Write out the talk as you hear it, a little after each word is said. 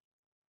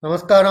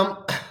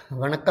Namaskaram,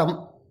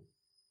 Vanakkam.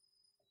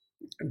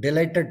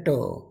 Delighted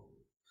to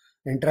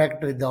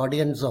interact with the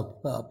audience of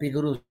P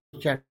Guru's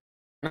channel.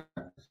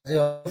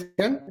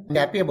 I'm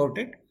happy about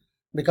it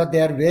because they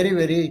are very,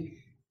 very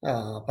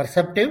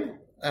perceptive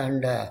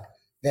and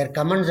their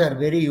comments are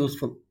very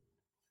useful.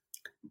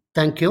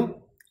 Thank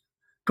you.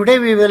 Today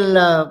we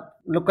will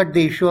look at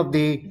the issue of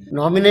the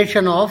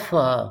nomination of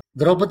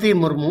Draupadi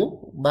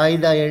Murmu by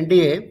the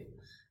NDA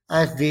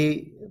as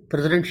the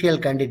presidential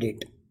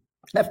candidate.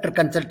 After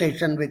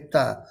consultation with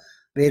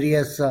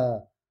various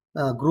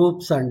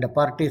groups and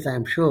parties, I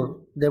am sure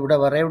they would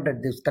have arrived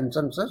at this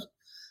consensus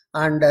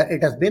and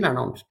it has been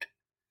announced.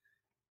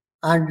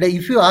 And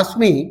if you ask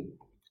me,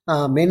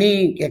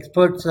 many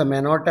experts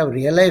may not have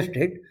realized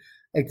it.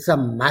 It's a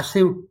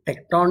massive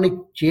tectonic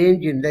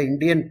change in the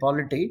Indian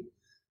polity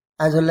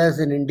as well as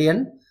in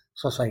Indian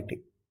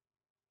society.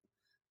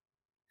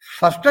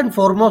 First and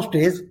foremost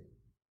is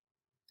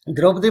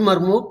Draupadi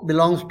Murmu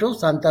belongs to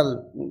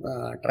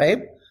Santal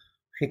tribe.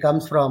 She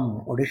comes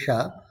from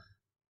Odisha.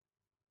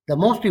 The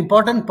most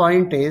important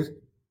point is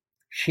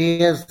she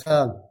is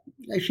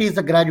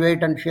a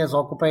graduate and she has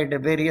occupied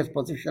various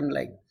positions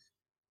like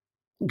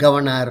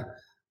governor,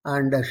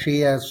 and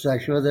she was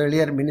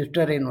earlier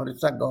minister in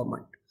Orissa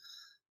government.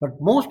 But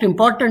most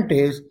important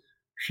is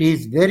she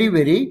is very,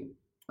 very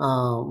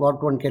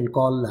what one can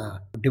call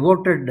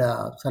devoted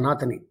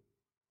Sanatani.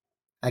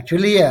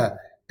 Actually, a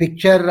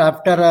picture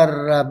after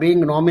her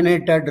being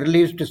nominated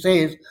released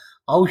says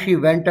how she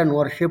went and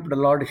worshipped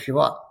Lord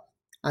Shiva,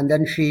 and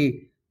then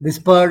she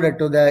whispered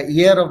to the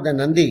ear of the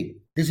Nandi.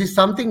 This is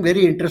something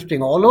very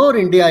interesting. All over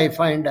India, I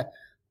find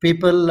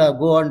people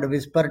go and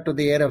whisper to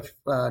the ear of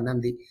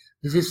Nandi.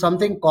 This is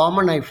something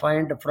common I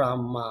find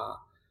from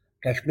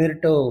Kashmir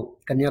to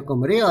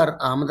Kanyakumari or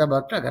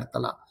Ahmedabad to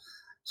Agartala.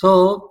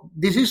 So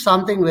this is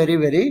something very,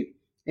 very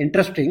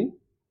interesting.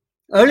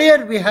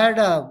 Earlier we had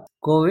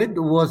COVID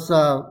who was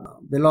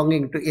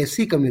belonging to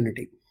SC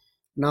community.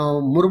 Now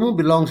Murmu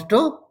belongs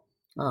to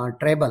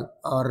tribal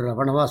or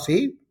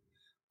Vanavasi,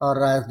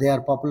 or as they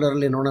are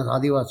popularly known as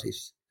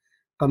Adivasis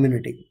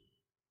community.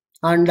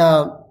 And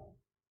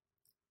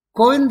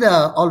Kovind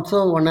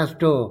also one has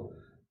to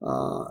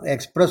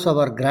express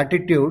our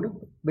gratitude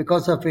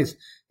because of his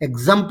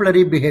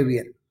exemplary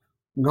behavior.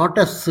 Not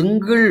a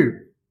single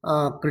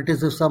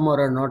criticism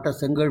or not a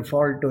single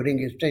fault during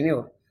his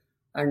tenure.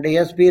 And he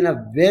has been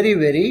a very,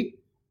 very,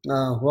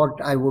 what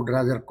I would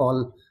rather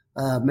call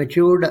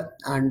matured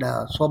and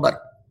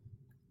sober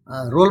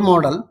role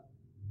model.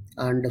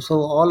 And so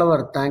all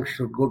our thanks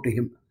should go to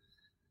him.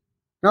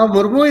 Now,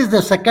 Murmu is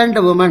the second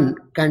woman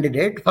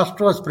candidate. First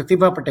was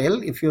Pratibha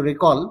Patel, if you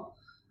recall.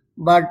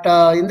 But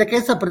in the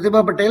case of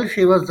Pratibha Patel,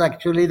 she was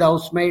actually the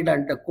housemaid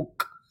and the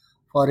cook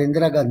for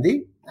Indira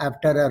Gandhi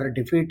after her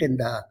defeat in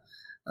the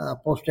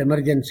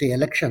post-emergency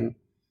election.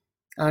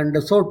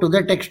 And so to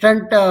that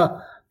extent,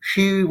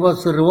 she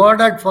was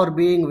rewarded for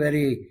being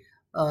very,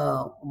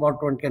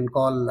 what one can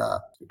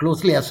call,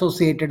 closely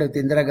associated with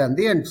Indira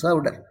Gandhi and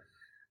served her.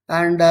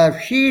 And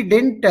she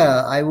didn't,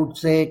 I would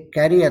say,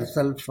 carry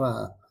herself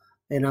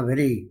in a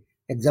very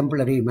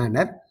exemplary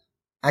manner.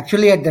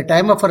 Actually, at the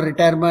time of her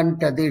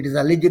retirement, it is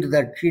alleged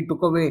that she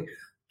took away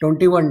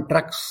 21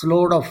 trucks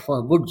load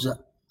of goods,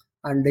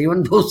 and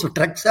even those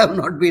trucks have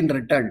not been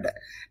returned.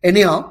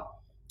 Anyhow,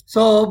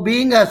 so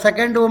being a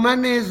second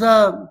woman is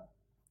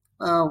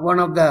one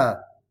of the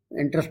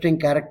interesting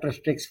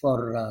characteristics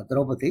for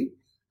Draupadi.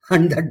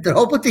 And that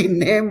Draupadi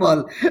name,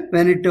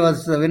 when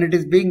it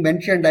is being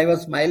mentioned, I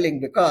was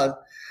smiling because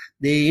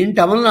in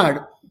Tamil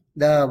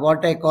Nadu,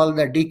 what I call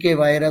the DK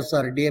virus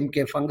or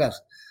DMK fungus,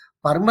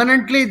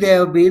 permanently they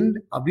have been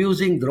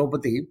abusing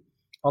Draupadi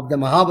of the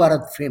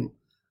Mahabharata fame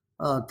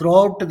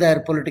throughout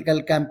their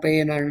political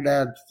campaign and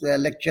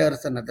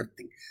lectures and other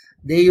things.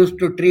 They used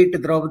to treat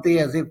Draupadi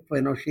as if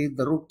she is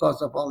the root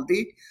cause of all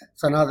the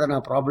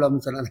Sanatana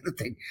problems and other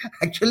things.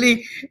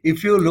 Actually,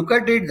 if you look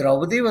at it,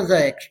 Draupadi was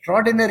an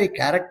extraordinary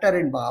character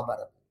in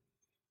Mahabharata.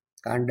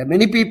 And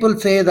many people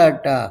say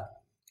that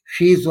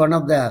she is one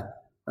of the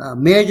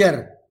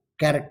major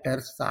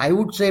characters. I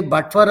would say,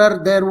 but for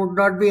her, there would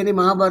not be any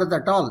Mahabharata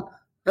at all.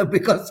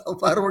 Because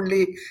of her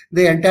only,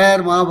 the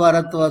entire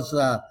Mahabharata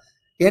was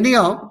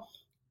anyhow.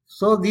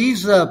 So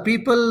these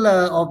people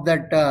of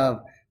that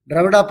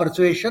Dravida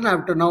persuasion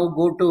have to now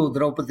go to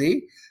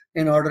Draupadi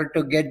in order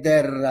to get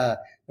their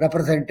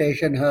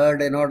representation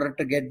heard, in order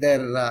to get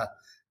their,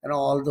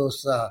 all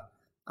those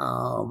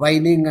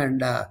whining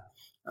and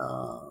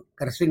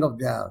cursing of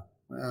the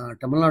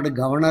Tamil Nadu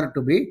governor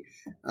to be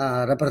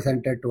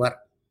represented to her.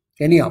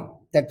 Anyhow,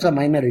 that's a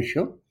minor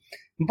issue.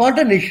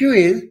 Important issue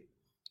is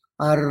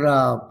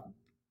our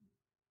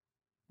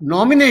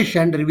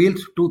nomination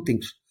reveals two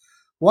things.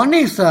 One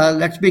is,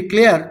 let's be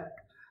clear,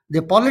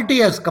 the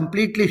polity has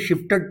completely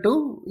shifted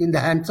in the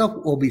hands of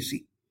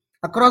OBC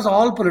across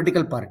all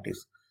political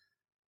parties.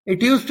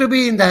 It used to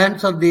be in the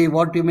hands of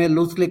what you may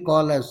loosely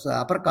call as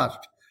upper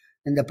caste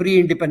in the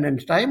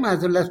pre-independence time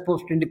as well as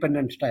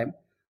post-independence time.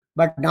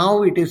 But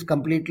now it is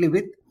completely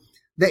with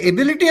the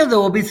ability of the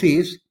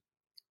OBCs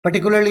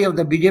particularly of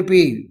the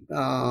BJP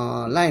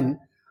line,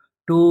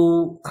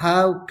 to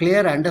have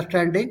clear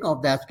understanding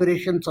of the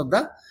aspirations of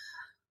the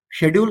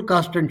scheduled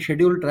caste and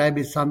scheduled tribe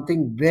is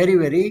something very,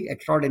 very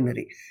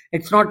extraordinary.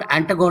 It's not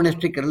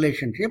antagonistic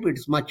relationship.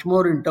 It's much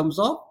more in terms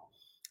of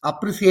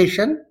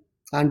appreciation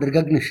and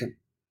recognition.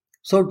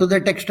 So to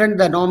that extent,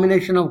 the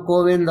nomination of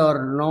Kovind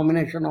or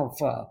nomination of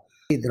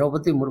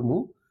Draupadi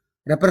Murmu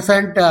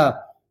represent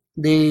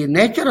the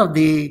nature of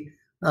the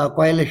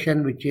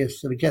coalition which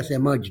has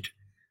emerged.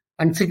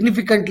 And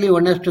significantly,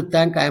 one has to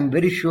thank, I am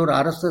very sure,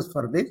 RSS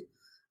for this,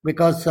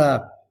 because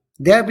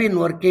they have been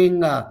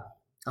working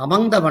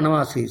among the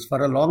Vanavasis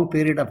for a long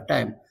period of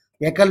time.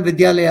 Ekal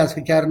Vidyalayas,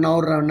 which are now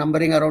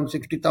numbering around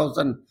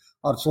 60,000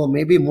 or so,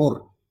 maybe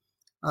more,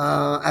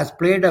 has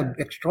played an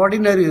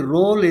extraordinary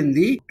role in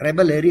the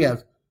tribal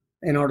areas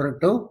in order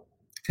to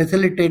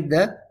facilitate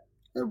the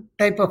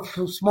type of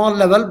small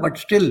level but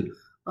still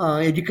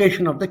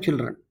education of the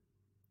children.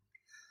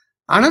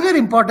 Another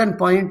important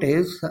point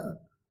is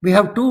we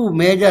have two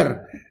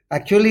major,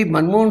 actually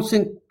Manmohan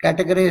Singh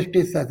categorized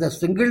this as the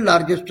single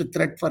largest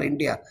threat for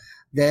India,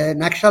 the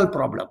Naxal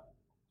problem.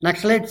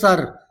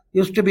 Naxalites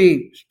used to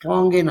be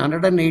strong in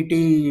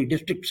 180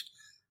 districts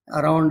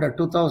around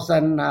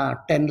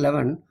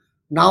 2010-11.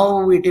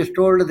 Now it is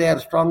told they are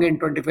strong in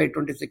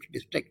 25-26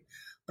 districts.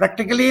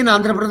 Practically in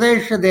Andhra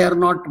Pradesh, they are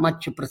not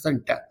much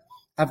present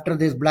after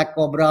this Black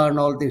Cobra and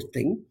all these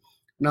things.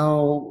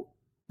 Now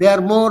they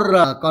are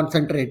more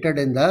concentrated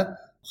in the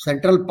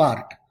central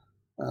part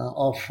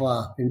of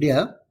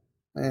India,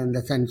 in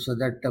the sense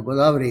that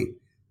Godavari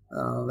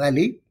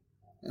Valley,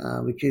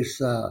 which is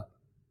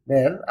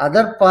there.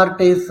 Other part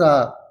is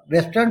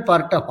western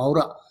part of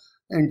Haura,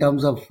 in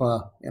terms of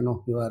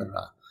your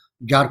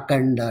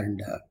Jharkhand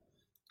and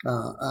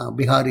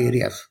Bihar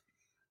areas.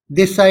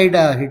 This side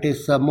it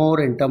is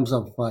more in terms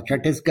of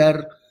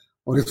Chhattisgarh,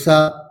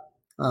 Orissa,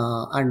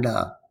 and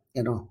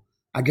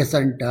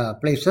adjacent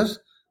places,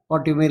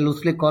 what you may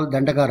loosely call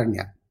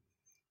Dandakaranya.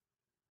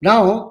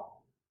 Now,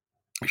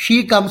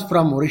 she comes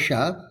from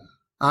Orissa,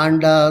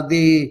 and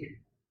the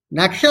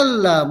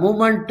Naxal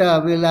movement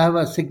will have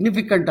a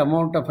significant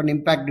amount of an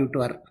impact due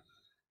to her,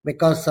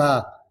 because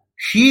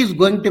she is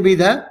going to be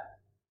the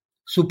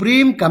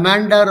supreme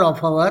commander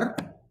of our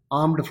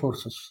armed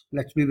forces.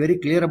 Let's be very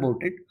clear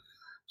about it.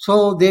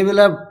 So they will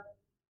have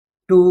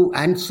to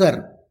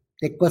answer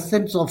the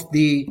questions of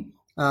the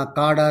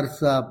cadres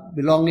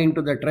belonging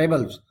to the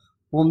tribals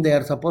whom they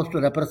are supposed to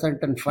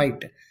represent and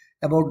fight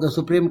about the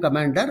supreme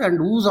commander and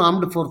whose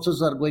armed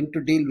forces are going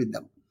to deal with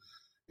them.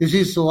 This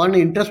is one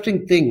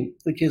interesting thing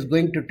which is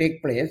going to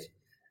take place.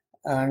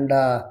 And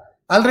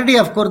already,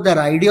 of course, their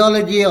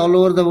ideology all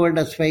over the world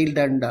has failed,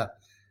 and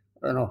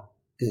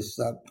this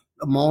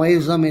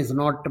Maoism is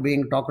not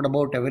being talked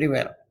about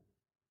everywhere,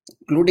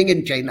 including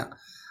in China.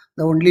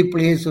 The only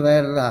place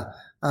where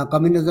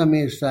communism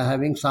is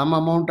having some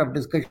amount of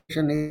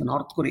discussion is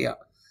North Korea,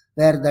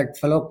 where that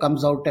fellow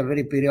comes out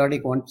every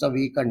periodic once a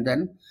week and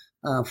then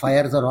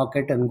fires a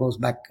rocket and goes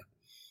back.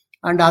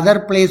 And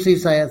other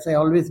places, as I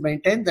always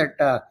maintain, that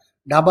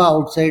Daba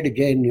outside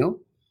JNU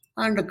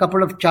and a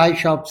couple of chai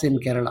shops in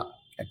Kerala.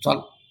 That's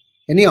all.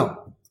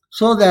 Anyhow,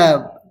 so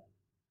the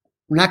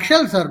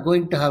Naxals are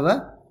going to have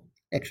a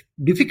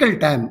difficult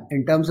time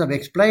in terms of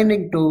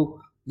explaining to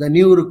the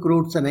new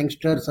recruits and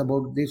youngsters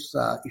about this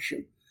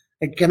issue.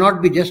 It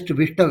cannot be just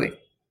wished away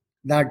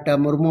that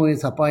Murmu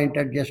is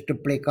appointed just to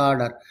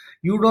placard, or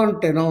you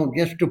don't,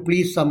 just to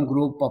please some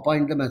group,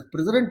 appoint them as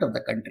president of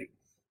the country.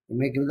 You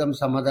may give them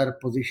some other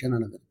position,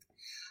 another.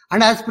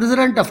 And as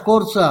president, of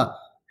course,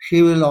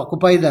 she will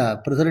occupy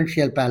the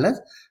presidential palace.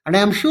 And I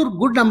am sure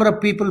good number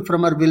of people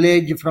from her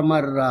village, from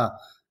her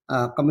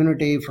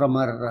community, from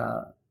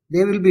her,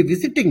 they will be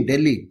visiting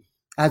Delhi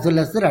as well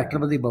as the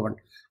Rashtrapati Bhavan.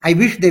 I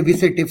wish they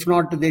visit. If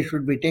not, they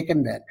should be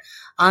taken there.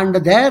 And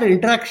their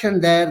interaction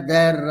there,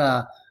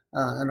 their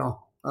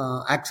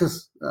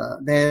access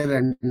there,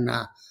 and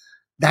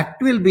that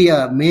will be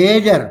a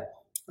major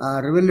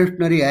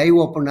revolutionary eye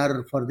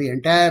opener for the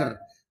entire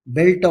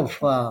belt of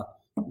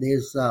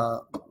these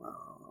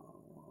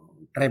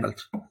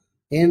tribals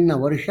in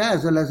Orissa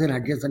as well as in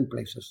adjacent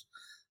places.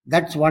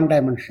 That's one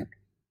dimension.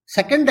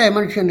 Second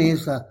dimension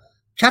is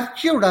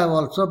church would have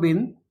also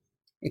been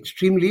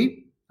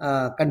extremely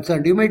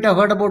concerned. You might have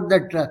heard about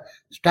that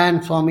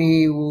Stan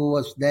Swami who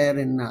was there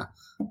in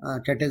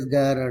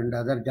Chhattisgarh and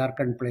other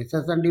Jharkhand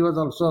places, and he was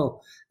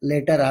also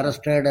later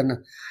arrested.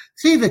 And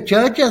see, the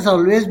church has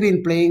always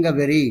been playing a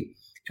very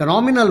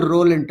phenomenal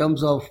role in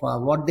terms of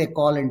what they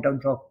call in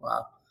terms of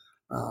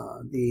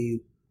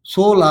the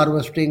soul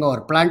harvesting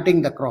or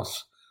planting the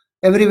cross.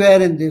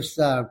 Everywhere in this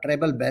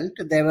tribal belt,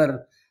 they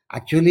were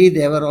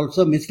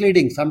also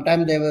misleading.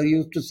 Sometimes they were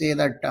used to say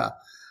that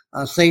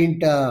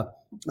Saint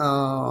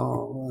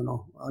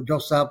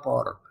Joseph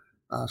or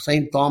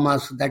Saint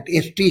Thomas, that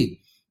ST,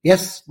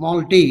 S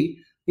small t,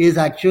 is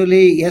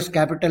actually S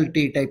capital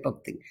T type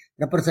of thing,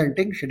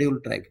 representing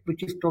scheduled tribe,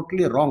 which is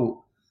totally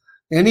wrong.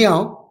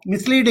 Anyhow,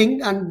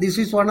 misleading, and this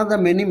is one of the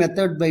many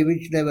methods by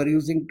which they were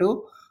using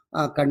to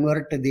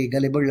convert the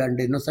gullible and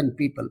innocent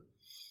people.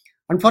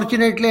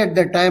 Unfortunately, at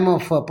the time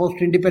of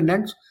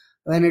post-independence,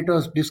 when it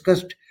was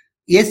discussed,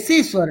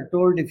 SCs were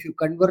told if you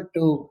convert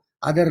to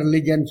other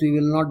religions, you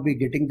will not be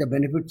getting the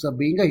benefits of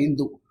being a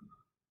Hindu.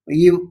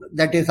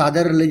 That is,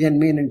 other religion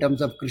mean in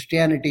terms of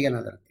Christianity and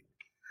other things,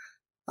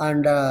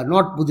 and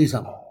not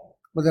Buddhism.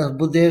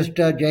 Buddhist,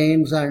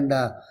 Jains, and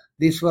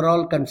these were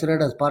all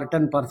considered as part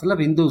and parcel of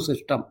Hindu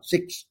system,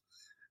 Sikhs.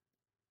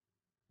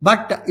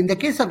 But in the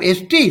case of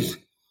STs,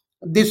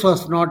 this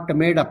was not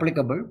made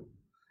applicable.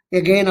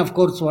 Again, of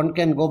course, one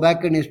can go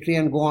back in history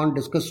and go on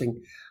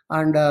discussing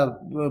and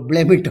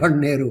blame it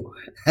on Nehru,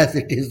 as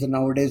it is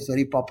nowadays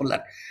very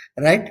popular,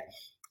 right?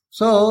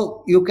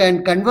 So you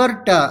can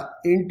convert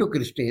into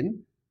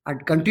Christian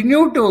and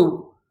continue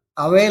to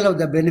avail of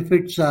the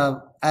benefits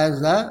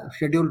as a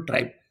scheduled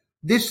tribe.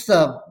 This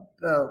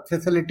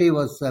facility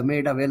was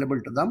made available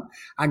to them,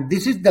 and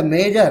this is the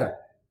major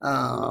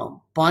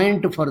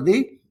point for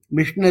the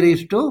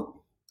missionaries to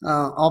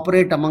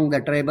operate among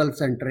the tribals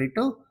and try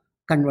to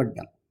convert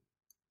them.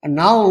 And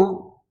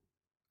now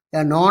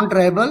a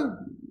non-tribal,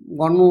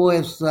 one who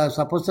has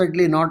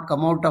supposedly not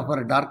come out of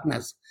her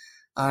darkness,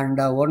 and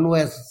one who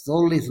has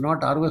soul is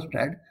not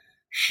harvested,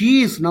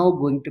 she is now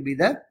going to be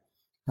the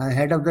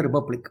head of the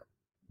republic.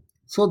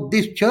 So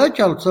this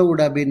church also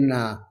would have been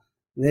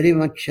very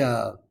much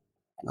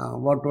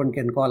what one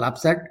can call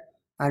upset,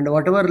 and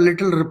whatever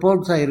little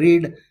reports I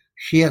read,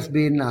 she has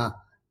been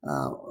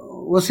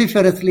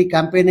vociferously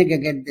campaigning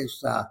against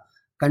this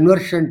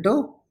conversion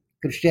to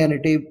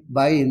Christianity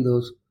by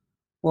Hindus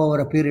over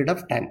a period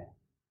of time.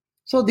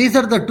 So these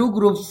are the two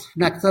groups,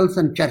 Naxals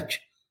and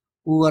Church,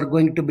 who are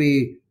going to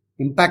be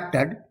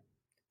impacted.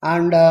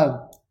 And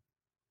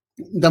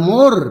the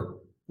more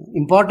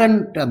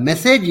important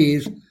message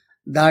is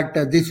that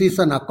this is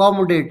an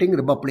accommodating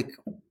republic.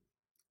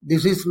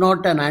 This is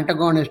not an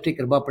antagonistic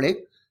republic.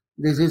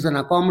 This is an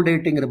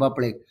accommodating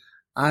republic.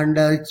 And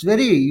it's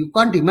you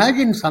can't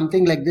imagine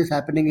something like this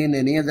happening in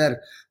any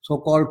other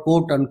so-called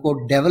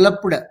quote-unquote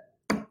developed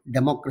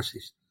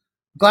democracies.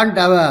 You can't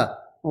have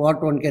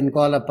what one can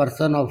call a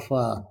person of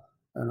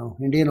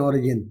Indian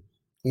origin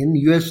in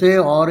USA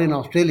or in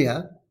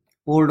Australia,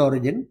 old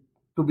origin,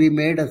 to be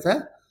made as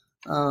a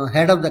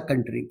head of the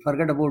country.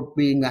 Forget about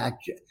being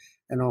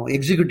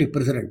executive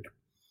president.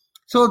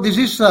 So this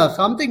is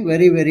something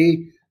very,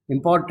 very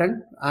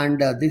important, and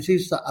this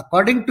is,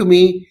 according to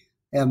me,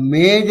 a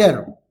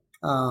major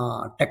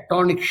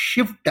tectonic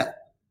shift.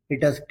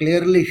 It has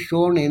clearly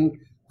shown in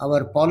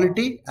our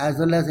polity as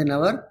well as in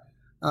our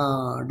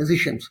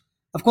decisions.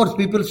 Of course,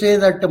 people say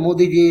that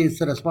Modi ji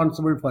is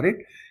responsible for it.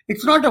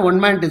 It's not a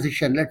one-man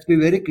decision. Let's be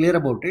very clear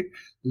about it.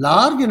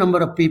 Large number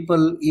of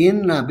people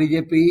in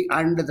BJP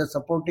and the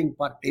supporting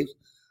parties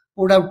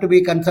would have to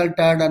be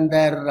consulted, and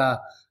their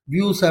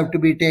views have to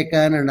be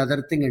taken and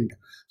other thing. And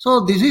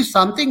so this is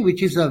something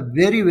which is a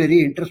very,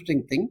 very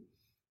interesting thing.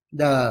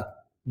 The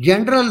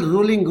general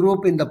ruling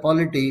group in the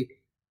polity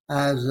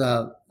has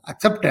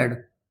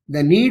accepted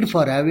the need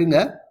for having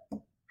a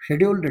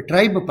scheduled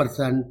tribe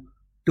person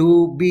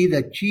to be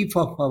the chief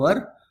of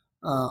our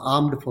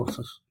armed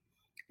forces.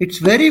 It's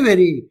very,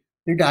 very,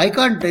 I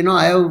can't,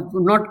 I have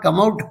not come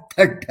out of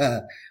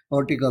that,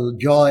 what you call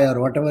joy or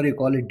whatever you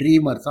call it,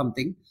 dream or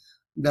something.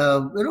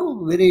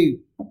 Very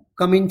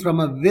coming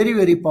from a very,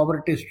 very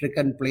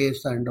poverty-stricken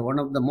place and one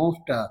of the most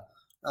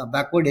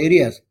backward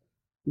areas,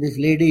 this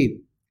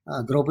lady,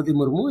 Draupadi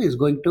Murmu, is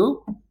going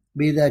to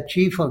be the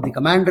chief of the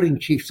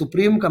commander-in-chief,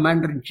 supreme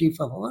commander-in-chief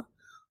of our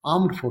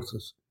armed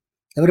forces.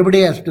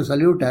 Everybody has to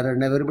salute her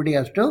and everybody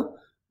has to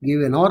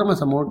give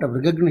enormous amount of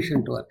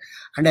recognition to her.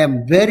 And I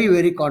am very,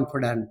 very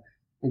confident,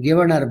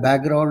 given her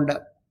background,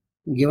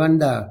 given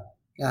the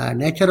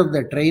nature of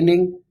the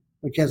training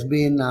which has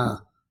been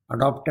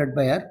adopted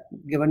by her,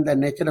 given the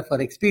nature of her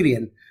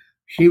experience,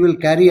 she will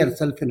carry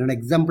herself in an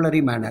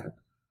exemplary manner.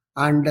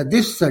 And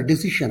this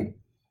decision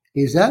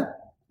is a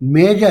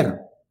major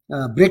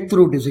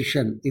breakthrough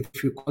decision,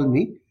 if you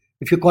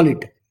call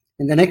it.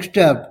 In the next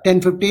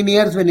 10-15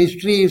 years, when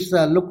history is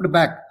looked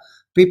back,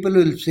 people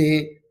will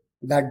say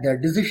that the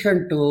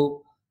decision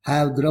to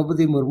have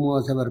Draupadi Murmu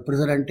as our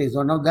president is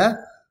one of the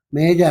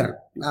major,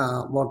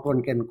 what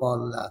one can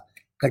call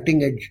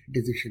cutting-edge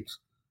decisions.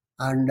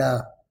 And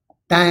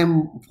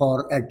time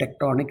for a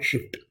tectonic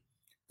shift.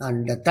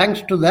 And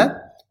thanks to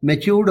the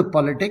matured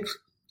politics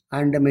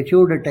and the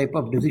matured type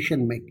of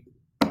decision making.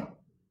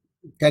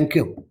 Thank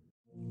you.